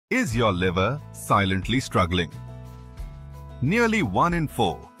Is your liver silently struggling? Nearly 1 in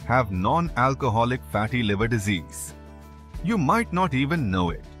 4 have non-alcoholic fatty liver disease. You might not even know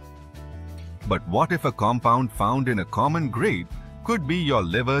it. But what if a compound found in a common grape could be your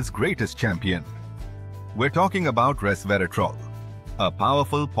liver's greatest champion? We're talking about resveratrol, a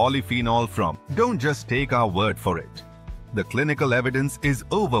powerful polyphenol from. Don't just take our word for it. The clinical evidence is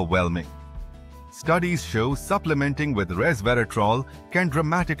overwhelming. Studies show supplementing with resveratrol can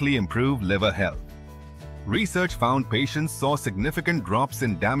dramatically improve liver health. Research found patients saw significant drops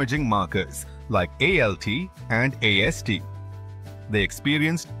in damaging markers like ALT and AST. They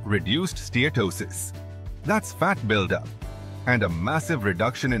experienced reduced steatosis, that's fat buildup, and a massive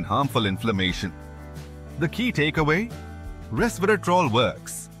reduction in harmful inflammation. The key takeaway? Resveratrol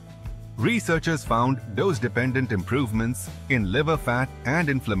works. Researchers found dose-dependent improvements in liver fat and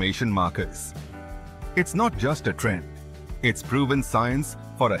inflammation markers. It's not just a trend. It's proven science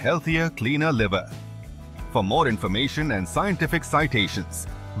for a healthier, cleaner liver. For more information and scientific citations,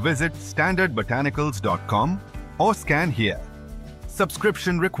 visit standardbotanicals.com or scan here.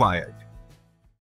 Subscription required.